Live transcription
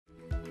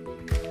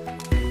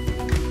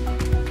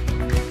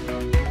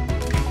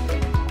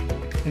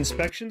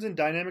Inspections in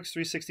Dynamics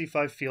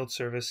 365 Field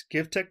Service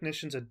give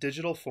technicians a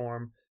digital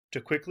form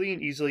to quickly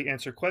and easily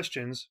answer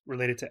questions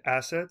related to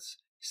assets,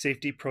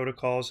 safety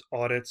protocols,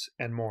 audits,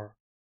 and more.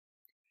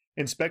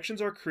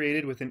 Inspections are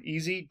created with an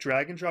easy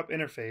drag-and-drop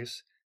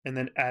interface and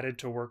then added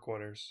to work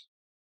orders.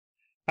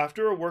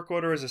 After a work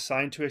order is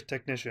assigned to a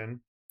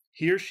technician,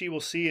 he or she will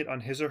see it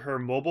on his or her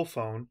mobile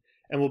phone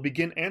and will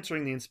begin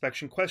answering the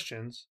inspection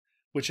questions,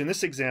 which in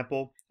this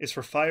example is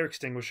for fire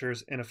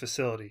extinguishers in a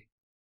facility.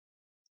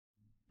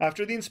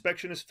 After the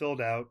inspection is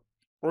filled out,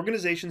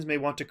 organizations may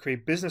want to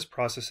create business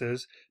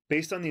processes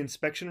based on the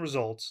inspection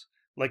results,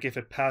 like if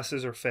it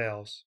passes or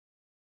fails.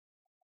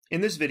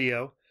 In this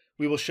video,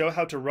 we will show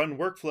how to run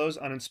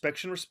workflows on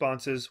inspection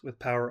responses with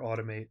Power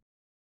Automate.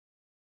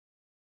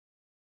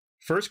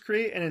 First,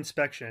 create an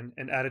inspection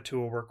and add it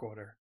to a work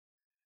order.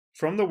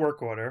 From the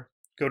work order,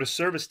 go to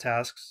Service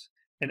Tasks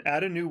and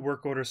add a new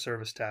work order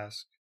service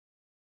task.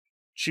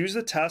 Choose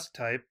the task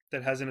type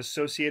that has an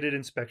associated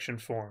inspection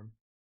form.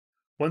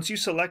 Once you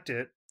select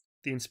it,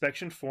 the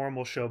inspection form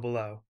will show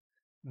below.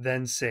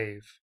 Then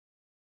save.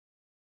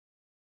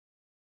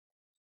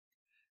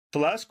 The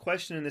last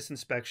question in this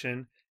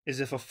inspection is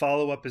if a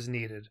follow-up is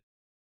needed.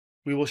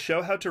 We will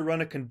show how to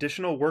run a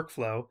conditional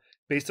workflow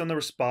based on the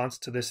response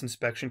to this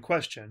inspection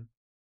question.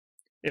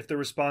 If the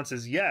response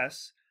is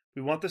yes,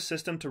 we want the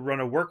system to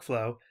run a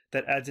workflow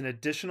that adds an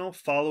additional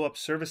follow-up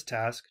service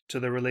task to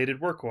the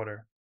related work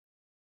order.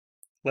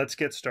 Let's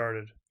get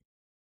started.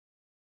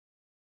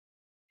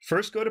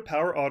 First, go to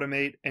Power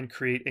Automate and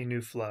create a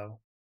new flow.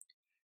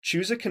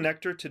 Choose a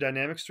connector to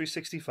Dynamics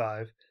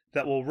 365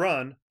 that will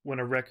run when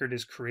a record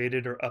is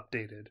created or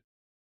updated.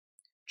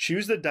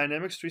 Choose the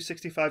Dynamics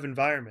 365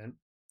 environment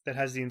that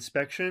has the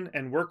inspection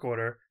and work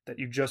order that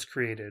you just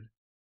created.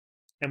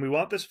 And we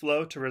want this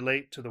flow to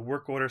relate to the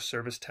work order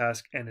service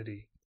task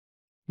entity.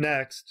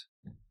 Next,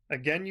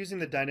 again using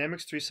the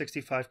Dynamics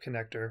 365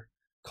 connector,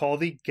 call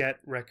the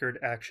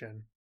getRecord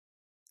action.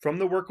 From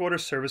the work order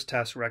service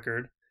task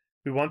record,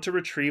 we want to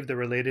retrieve the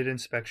related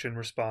inspection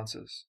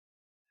responses.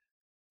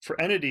 For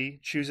entity,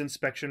 choose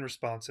inspection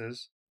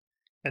responses,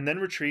 and then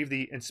retrieve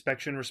the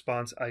inspection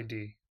response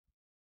ID.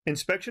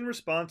 Inspection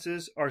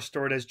responses are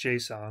stored as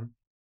JSON,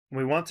 and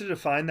we want to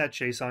define that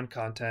JSON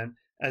content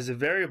as a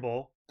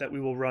variable that we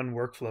will run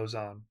workflows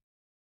on.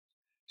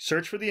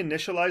 Search for the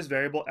initialized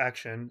variable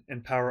action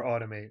in Power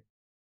Automate,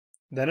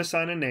 then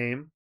assign a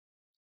name,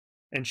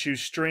 and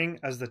choose string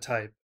as the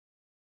type.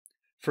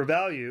 For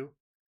value,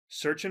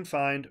 search and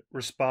find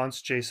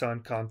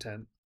responseJson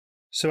content.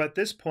 So at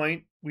this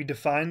point, we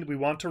defined we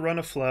want to run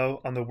a flow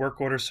on the work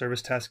order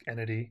service task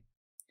entity.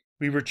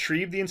 We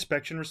retrieve the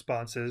inspection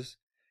responses,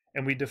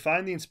 and we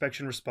define the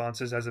inspection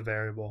responses as a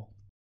variable.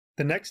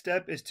 The next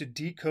step is to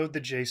decode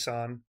the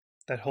JSON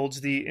that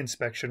holds the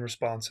inspection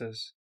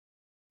responses.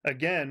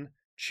 Again,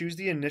 choose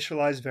the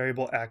initialized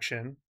variable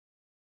action,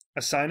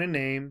 assign a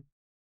name,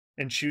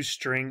 and choose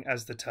string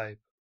as the type.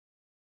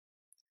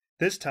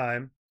 This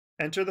time,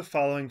 enter the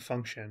following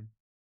function.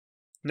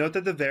 Note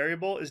that the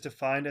variable is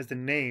defined as the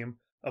name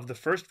of the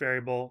first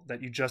variable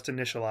that you just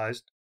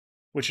initialized,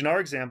 which in our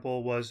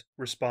example was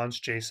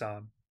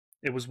responseJson.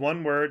 It was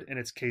one word and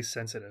it's case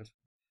sensitive.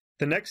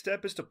 The next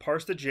step is to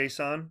parse the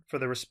JSON for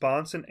the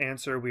response and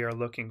answer we are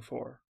looking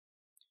for.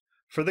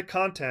 For the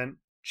content,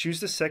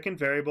 choose the second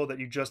variable that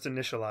you just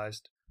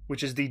initialized,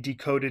 which is the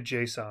decoded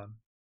JSON.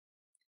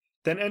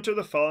 Then enter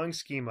the following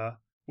schema,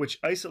 which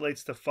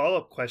isolates the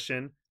follow-up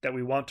question that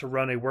we want to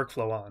run a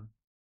workflow on.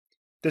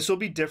 This will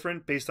be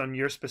different based on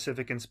your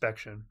specific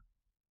inspection.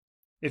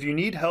 If you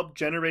need help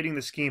generating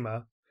the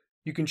schema,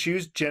 you can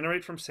choose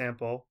Generate from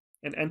Sample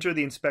and enter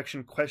the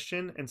inspection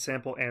question and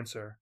sample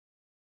answer.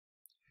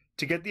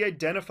 To get the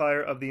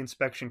identifier of the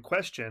inspection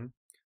question,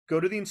 go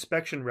to the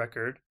inspection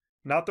record,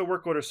 not the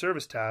work order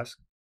service task,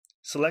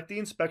 select the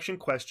inspection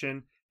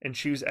question and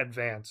choose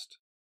Advanced.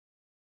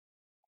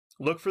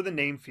 Look for the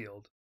name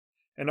field.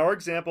 In our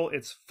example,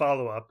 it's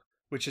follow-up,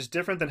 which is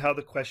different than how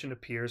the question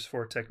appears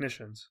for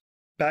technicians.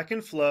 Back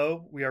in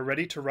Flow, we are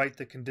ready to write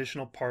the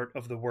conditional part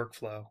of the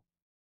workflow.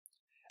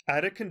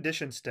 Add a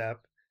condition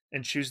step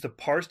and choose the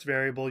parsed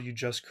variable you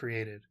just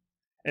created.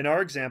 In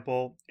our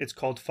example, it's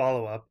called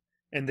follow-up,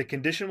 and the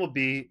condition will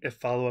be if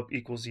follow-up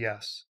equals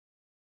yes.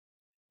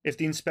 If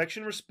the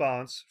inspection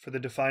response for the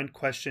defined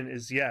question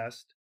is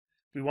yes,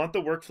 we want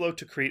the workflow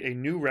to create a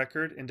new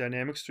record in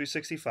Dynamics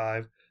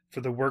 365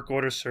 for the work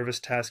order service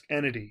task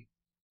entity.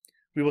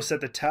 We will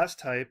set the task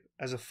type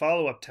as a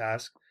follow-up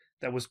task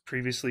that was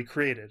previously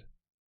created.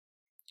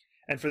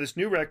 And for this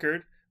new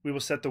record, we will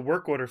set the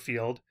work order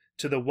field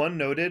to the one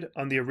noted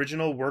on the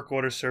original work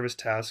order service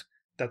task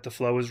that the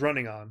flow is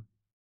running on.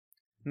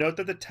 Note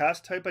that the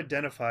task type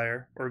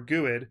identifier, or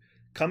GUID,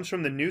 comes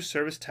from the new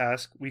service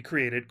task we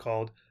created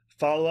called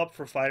Follow-up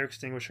for Fire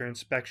Extinguisher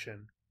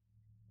Inspection.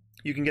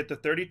 You can get the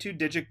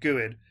 32-digit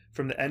GUID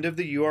from the end of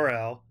the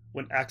URL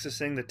when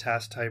accessing the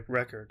task type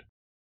record.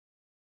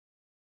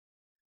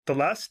 The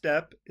last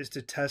step is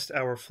to test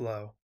our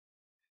flow.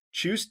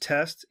 Choose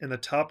Test in the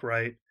top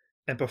right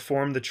and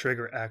perform the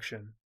trigger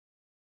action.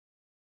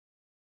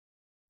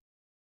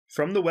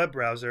 From the web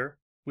browser,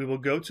 we will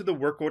go to the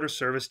work order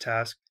service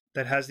task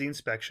that has the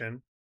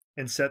inspection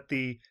and set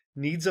the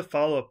needs a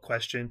follow-up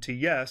question to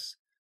yes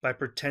by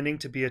pretending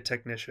to be a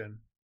technician.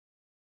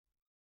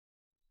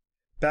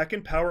 Back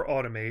in Power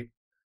Automate,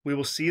 we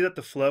will see that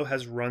the flow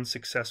has run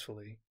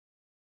successfully.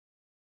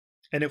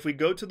 And if we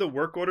go to the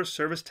work order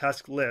service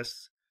task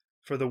lists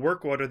for the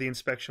work order the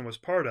inspection was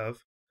part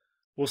of,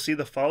 we'll see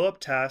the follow-up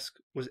task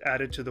was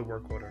added to the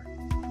work order.